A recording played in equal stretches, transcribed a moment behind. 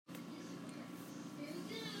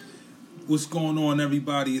What's going on,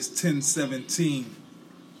 everybody? It's 10/17,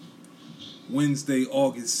 Wednesday,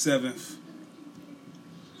 August 7th.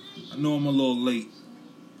 I know I'm a little late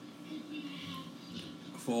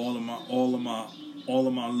for all of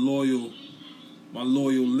my loyal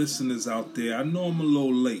listeners out there. I know I'm a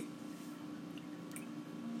little late.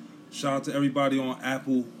 Shout out to everybody on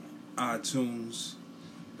Apple, iTunes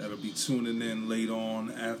that'll be tuning in later on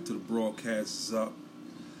after the broadcast is up.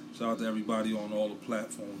 Shout out to everybody on all the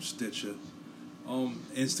platforms, Stitcher,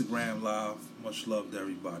 Instagram Live. Much love to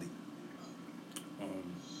everybody.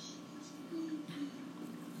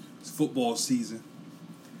 It's football season.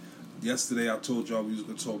 Yesterday I told y'all we was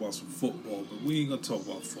going to talk about some football, but we ain't going to talk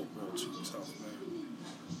about football too tough, man.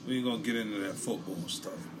 We ain't going to get into that football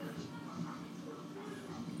stuff, man.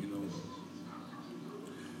 You know.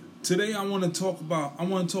 Today I want to talk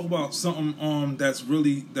about something that's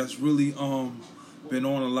really been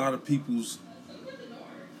on a lot of people's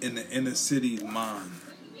in the inner city mind.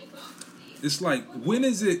 It's like, when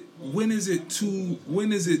is it, let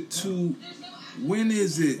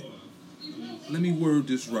me word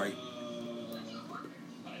this right.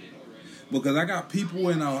 Because I got people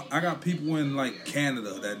in like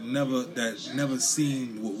Canada that never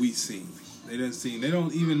seen what we seen. They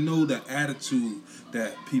don't even know the attitude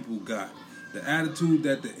that people got. The attitude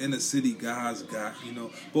that the inner city guys got, you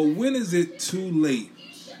know. But when is it too late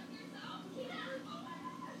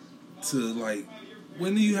to, like,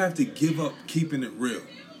 when do you have to give up keeping it real?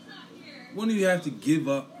 When do you have to give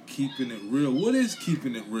up keeping it real? What is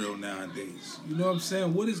keeping it real nowadays? You know what I'm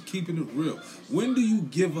saying? What is keeping it real? When do you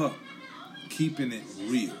give up keeping it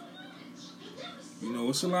real? You know,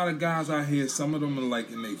 it's a lot of guys out here. Some of them are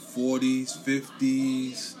like in their 40s,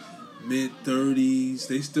 50s, mid-30s.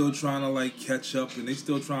 They still trying to like catch up, and they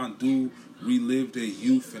still trying to relive their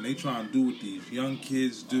youth, and they trying to do what these young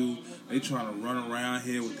kids do. They trying to run around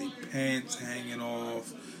here with their pants hanging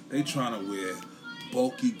off. They trying to wear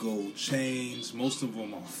bulky gold chains. Most of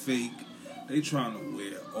them are fake. They trying to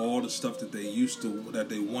wear all the stuff that they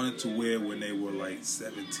wanted to wear when they were like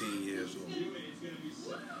 17 years old.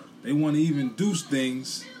 They want to even do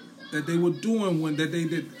things that they were doing when that they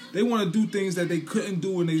did. They want to do things that they couldn't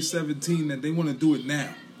do when they were 17, that they want to do it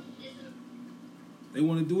now. They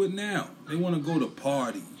want to do it now. They want to go to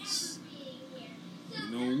parties. You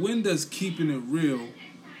know, when does keeping it real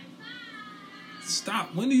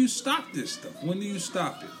stop? When do you stop this stuff? When do you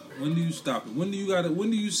stop it? When do you stop it? When do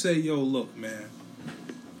you say, yo, look, man,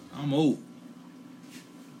 I'm old?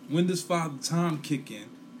 When does Father Time kick in?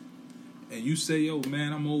 And you say, yo,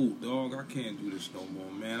 man, I'm old, dog. I can't do this no more,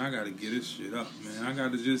 man. I got to get this shit up, man. I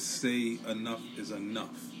got to just say enough is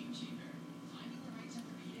enough.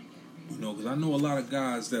 You know, because I know a lot of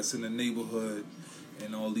guys that's in the neighborhood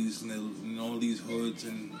and all these hoods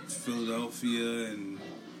in Philadelphia and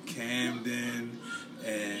Camden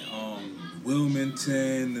and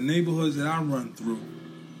Wilmington, the neighborhoods that I run through,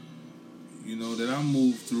 you know, that I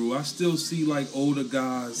move through. I still see like older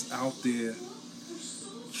guys out there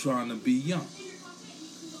trying to be young.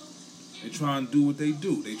 They trying to do what they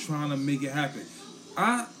do. They trying to make it happen.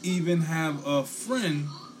 I even have a friend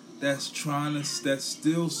that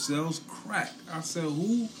still sells crack. I said,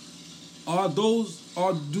 who are those?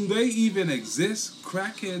 Or do they even exist?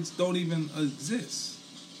 Crackheads don't even exist.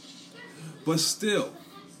 But still,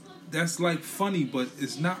 that's like funny, but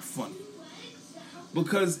it's not funny.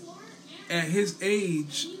 Because at his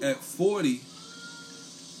age, at 40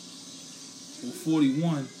 or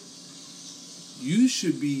 41, you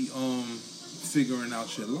should be figuring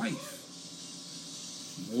out your life.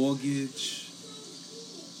 Mortgage,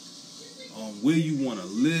 where you want to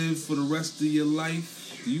live for the rest of your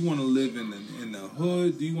life. Do you want to live in the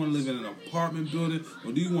hood? Do you want to live in an apartment building?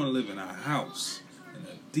 Or do you want to live in a house, in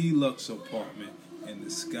a deluxe apartment in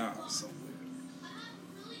the sky somewhere?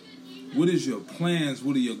 What is your plans?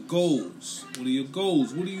 What are your goals? What are your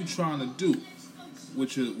goals? What are you trying to do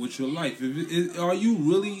with your life? Are you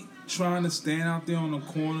really trying to stand out there on the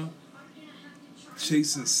corner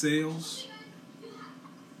chasing sales?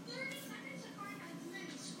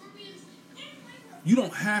 You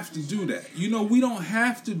don't have to do that. You know, we don't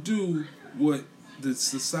have to do what the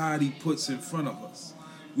society puts in front of us.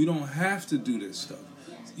 We don't have to do this stuff.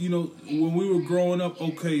 You know, when we were growing up,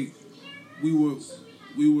 okay, we were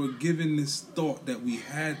given this thought that we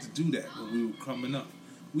had to do that when we were coming up.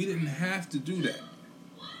 We didn't have to do that.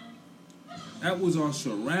 That was our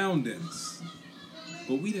surroundings.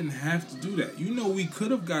 But we didn't have to do that. You know, we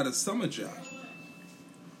could have got a summer job.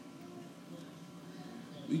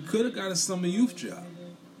 We could have got a summer youth job.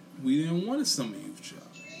 We didn't want a summer youth job.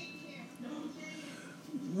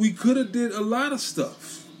 We could have did a lot of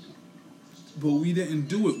stuff. But we didn't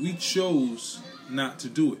do it. We chose not to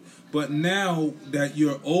do it. But now that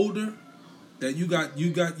you're older, that you got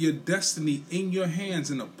your destiny in your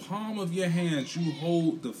hands, in the palm of your hands, you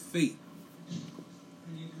hold the fate.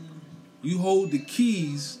 You hold the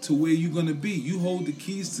keys to where you're going to be. You hold the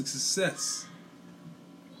keys to success.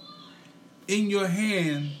 In your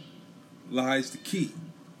hand lies the key.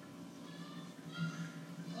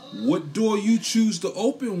 What door you choose to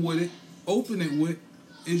open it with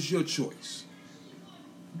is your choice.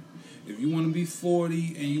 If you want to be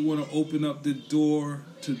 40 and you want to open up the door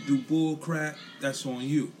to do bull crap, that's on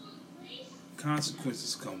you.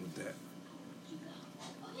 Consequences come with that.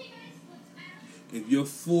 If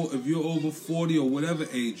you're over 40 or whatever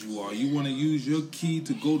age you are, you want to use your key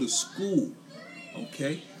to go to school.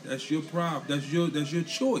 Okay? That's your problem. That's your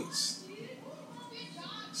choice.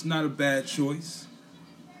 It's not a bad choice.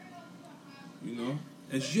 You know?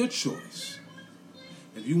 It's your choice.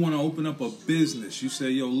 If you want to open up a business, you say,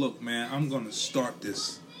 yo, look, man, I'm going to start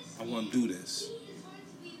this. I'm going to do this.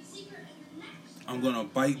 I'm going to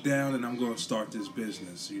bite down and I'm going to start this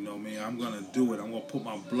business. You know what I mean? I'm going to do it. I'm going to put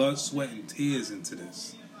my blood, sweat, and tears into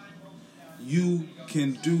this. You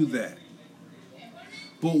can do that.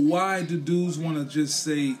 But why do dudes want to just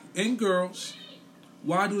say, and girls,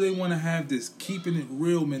 why do they want to have this keeping it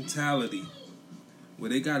real mentality where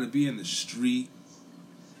they got to be in the street?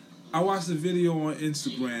 I watched a video on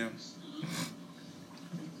Instagram.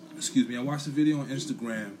 I watched a video on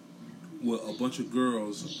Instagram with a bunch of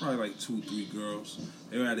girls, probably like 2-3 girls.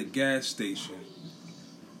 They were at a gas station.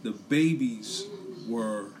 The babies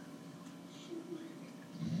were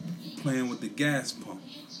playing with the gas pump.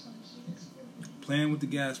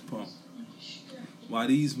 While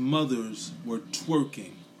these mothers were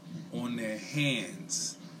twerking on their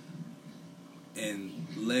hands and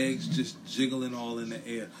legs just jiggling all in the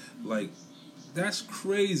air. Like, that's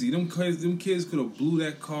crazy. Them kids could have blew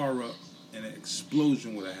that car up and an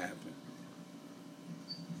explosion would have happened.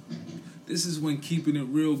 This is when keeping it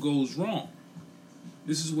real goes wrong.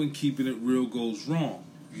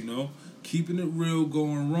 You know? Keeping it real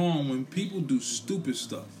going wrong when people do stupid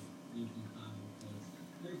stuff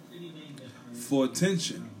for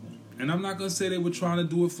attention. And I'm not going to say they were trying to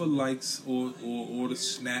do it for likes or the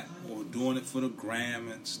snap or doing it for the gram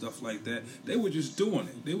and stuff like that. They were just doing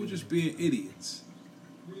it. They were just being idiots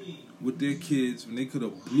with their kids when they could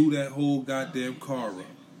have blew that whole goddamn car up.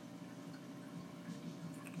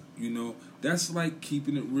 You know, that's like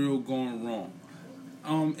keeping it real going wrong.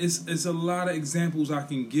 It's a lot of examples I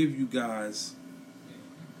can give you guys.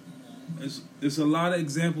 It's a lot of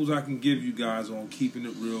examples I can give you guys on keeping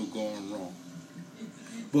it real going wrong.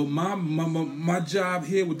 But my job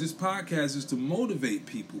here with this podcast is to motivate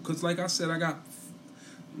people. Because like I said, I got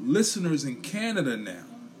listeners in Canada now.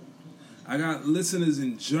 I got listeners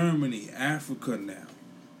in Germany, Africa now.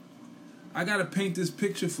 I got to paint this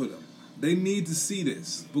picture for them. They need to see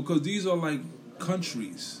this. Because these are like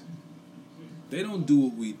countries. They don't do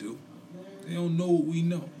what we do. They don't know what we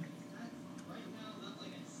know.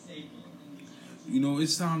 You know,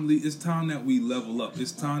 it's time that we level up.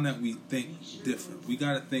 It's time that we think different. We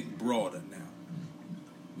got to think broader now.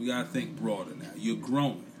 You're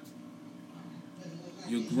growing.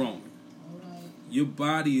 Your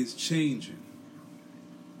body is changing.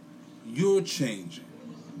 You're changing.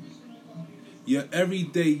 Your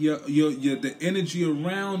everyday, the energy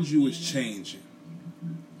around you is changing.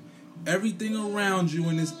 Everything around you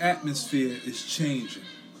in this atmosphere is changing.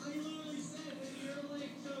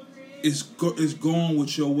 It's going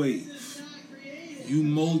with your wave. You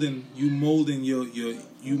molding.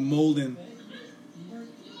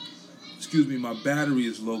 Excuse me, my battery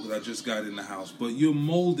is low because I just got in the house. But you're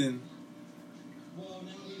molding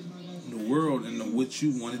the world into what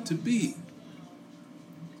you want it to be.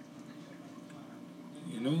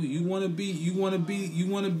 You know, you want to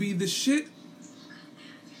be the shit.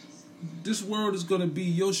 This world is gonna be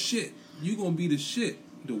your shit. You're gonna be the shit.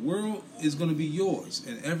 The world is going to be yours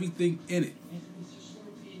and everything in it.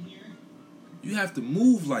 You have to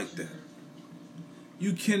move like that.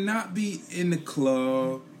 You cannot be in the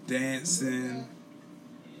club, dancing,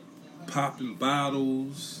 popping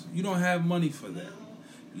bottles. You don't have money for that.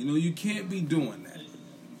 You know, you can't be doing that.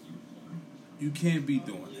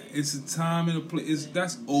 It's a time and a place.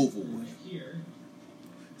 That's over with.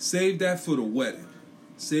 Save that for the wedding.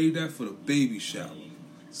 Save that for the baby shower.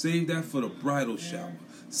 Save that for the bridal shower.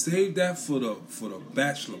 Save that for the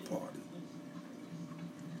bachelor party,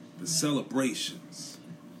 the celebrations,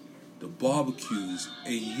 the barbecues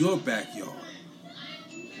in your backyard.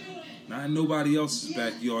 Not in nobody else's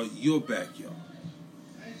backyard, your backyard.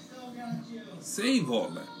 Save all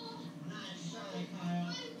that.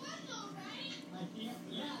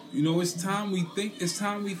 You know, it's time we think. It's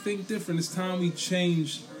time we think different. It's time we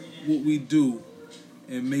change what we do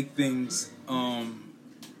and make things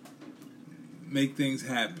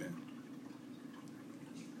happen.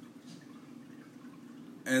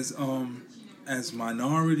 As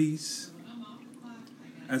minorities,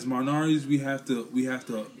 we have to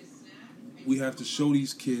show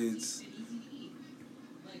these kids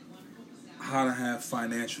how to have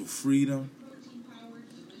financial freedom.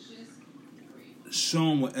 Show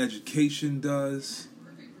them what education does.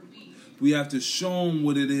 We have to show them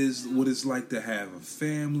what it's like to have a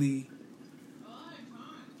family,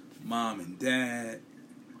 mom and dad,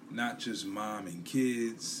 not just mom and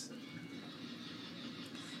kids.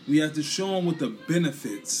 We have to show them what the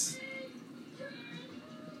benefits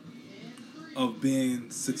of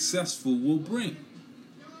being successful will bring.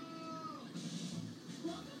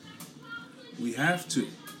 We have to.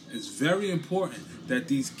 It's very important that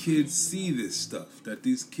these kids see this stuff, that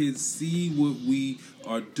these kids see what we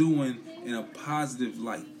are doing in a positive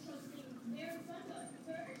light.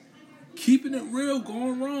 Keeping it real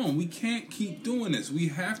going wrong. We can't keep doing this. We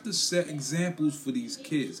have to set examples for these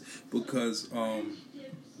kids because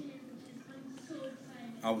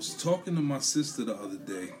I was talking to my sister the other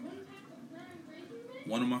day.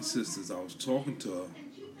 One of my sisters, I was talking to her,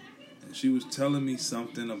 and she was telling me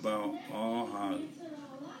something about how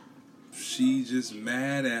she just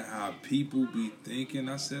mad at how people be thinking.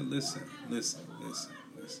 I said, listen.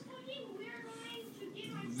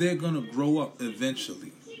 They're going to grow up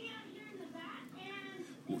eventually.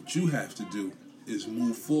 What you have to do is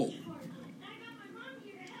move forward.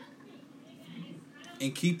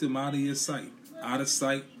 And keep them out of your sight. Out of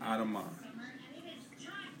sight, out of mind.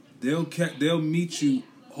 They'll meet you,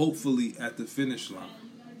 hopefully, at the finish line.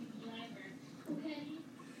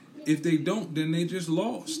 If they don't, then they just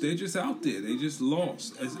lost. They're just out there. They just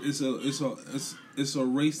lost. It's a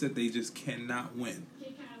race that they just cannot win.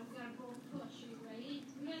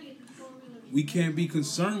 We can't be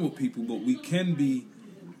concerned with people, but we can be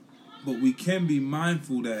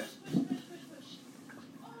mindful that,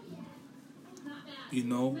 you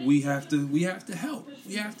know, we have to help.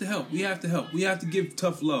 We have to give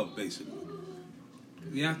tough love, basically.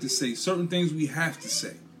 We have to say certain things. We have to say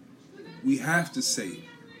it. We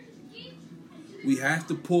have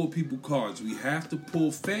to pull people cards. We have to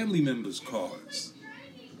pull family members' cards.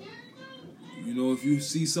 You know, if you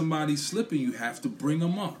see somebody slipping, you have to bring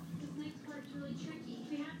them up.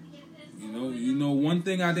 You know, one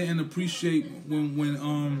thing I didn't appreciate when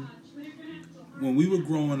we were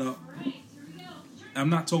growing up. I'm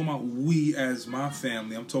not talking about we as my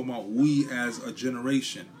family. I'm talking about we as a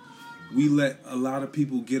generation. We let a lot of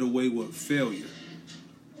people get away with failure.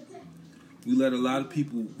 We let a lot of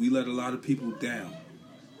people down.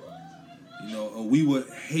 You know, or we would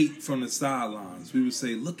hate from the sidelines. We would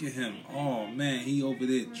say, look at him. Oh, man, he over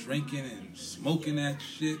there drinking and smoking that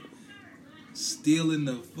shit. Stealing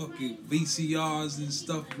the fucking VCRs and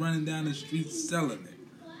stuff, running down the street selling it.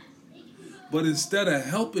 But instead of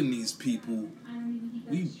helping these people,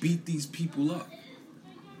 we beat these people up.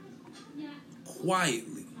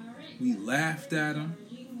 Quietly. We laughed at them.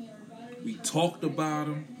 We talked about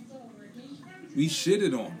them. We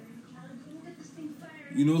shitted on them.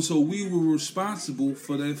 You know, so we were responsible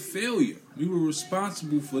for their failure. We were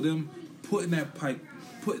responsible for them putting that pipe,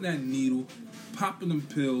 putting that needle, popping them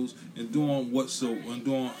pills, and doing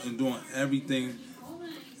doing everything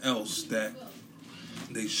else that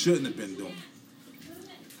they shouldn't have been doing.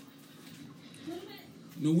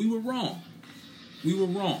 You know, we were wrong.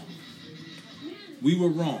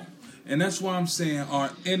 And that's why I'm saying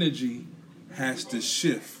our energy has to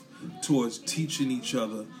shift towards teaching each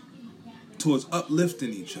other, towards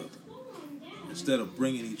uplifting each other, instead of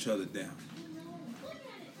bringing each other down.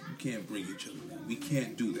 We can't bring each other down. We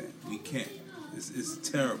can't do that. We can't. It's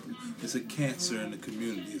terrible. It's a cancer in the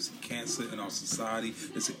community. It's a cancer in our society.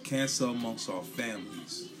 It's a cancer amongst our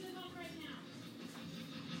families.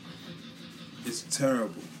 It's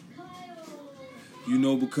terrible. You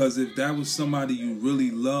know, because if that was somebody you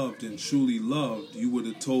really loved and truly loved, you would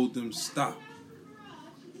have told them stop.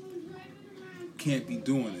 You can't be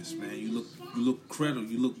doing this, man. You look credible.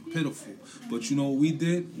 You look pitiful. But you know what we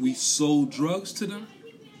did? We sold drugs to them.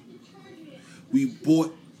 We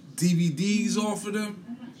bought DVDs off of them.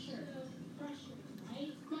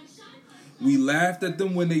 We laughed at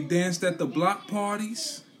them when they danced at the block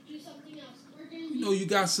parties. You know, you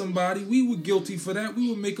got somebody. We were guilty for that. We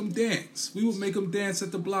would make them dance. We would make them dance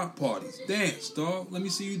at the block parties. Dance, dog. Let me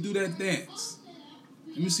see you do that dance.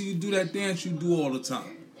 Let me see you do that dance you do all the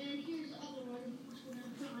time.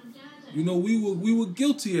 You know, we were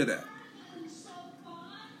guilty of that.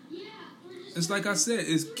 It's like I said,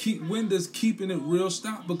 when does keeping it real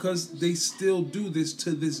stop? Because they still do this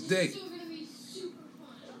to this day.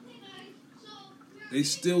 They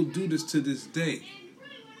still do this to this day.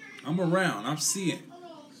 I'm around. I'm seeing.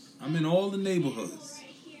 I'm in all the neighborhoods.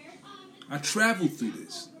 I travel through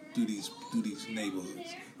these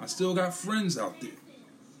neighborhoods. I still got friends out there.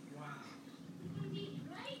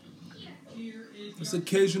 There's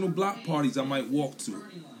occasional block parties I might walk to.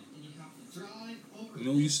 You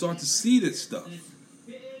know, you start to see this stuff.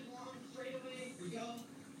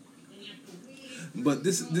 But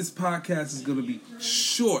this podcast is gonna be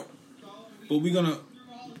short. But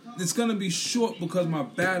it's gonna be short because my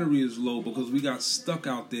battery is low, because we got stuck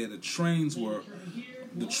out there. The train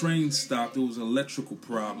stopped. There was an electrical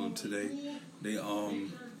problem today. The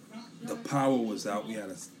power was out. We had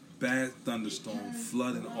a bad thunderstorm,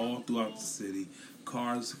 flooding all throughout the city.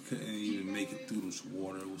 Cars couldn't even make it through this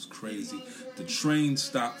water. It was crazy. The train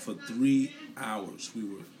stopped for 3 hours. We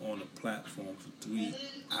were on the platform for 3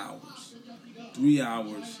 hours. 3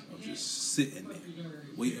 hours of just sitting there,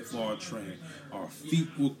 waiting for our train. Our feet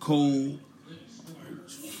were cold. It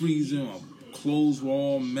was freezing. Our clothes were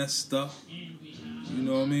all messed up. You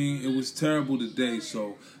know what I mean? It was terrible today,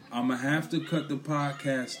 so I'm going to have to cut the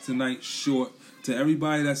podcast tonight short. To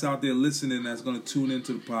everybody that's out there listening, that's going to tune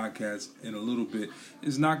into the podcast in a little bit,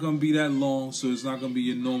 it's not going to be that long, so it's not going to be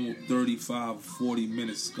your normal 35 or 40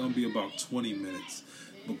 minutes. It's going to be about 20 minutes,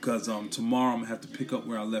 because tomorrow I'm going to have to pick up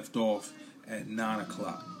where I left off at 9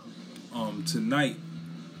 o'clock. Tonight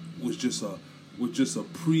was just a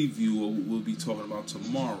preview of what we'll be talking about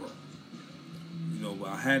tomorrow. You know, but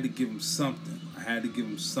I had to give him something. I had to give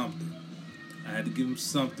him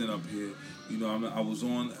something up here. You know, I was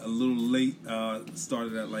on a little late.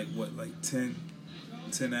 Started at like 10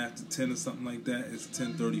 after 10 or something like that. It's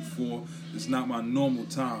 10:34. It's not my normal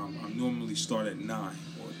time. I normally start at 9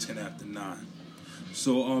 or 10 after 9.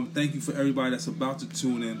 So thank you for everybody that's about to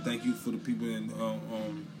tune in. Thank you for the people in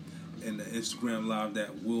the Instagram live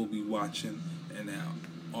that will be watching and that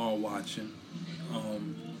are watching.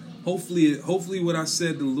 Hopefully what I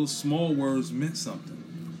said, the little small words meant something.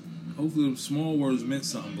 Hopefully the small words meant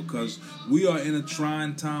something, because we are in a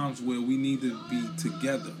trying times where we need to be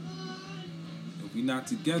together. If we're not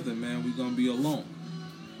together, man, we're going to be alone.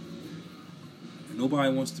 And nobody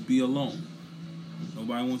wants to be alone.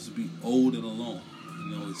 Nobody wants to be old and alone.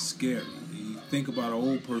 You know, it's scary. You think about an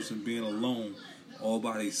old person being alone all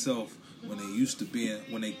by themselves when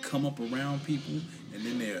they come up around people and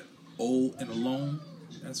then they're old and alone.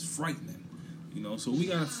 That's frightening. You know, so we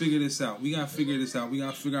got to figure this out. We got to figure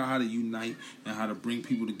out how to unite and how to bring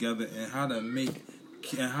people together and how to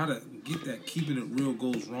get that keeping it real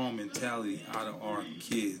goes wrong mentality out of our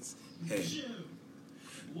kids' head.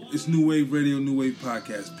 It's New Wave Radio, New Wave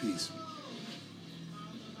Podcast. Peace.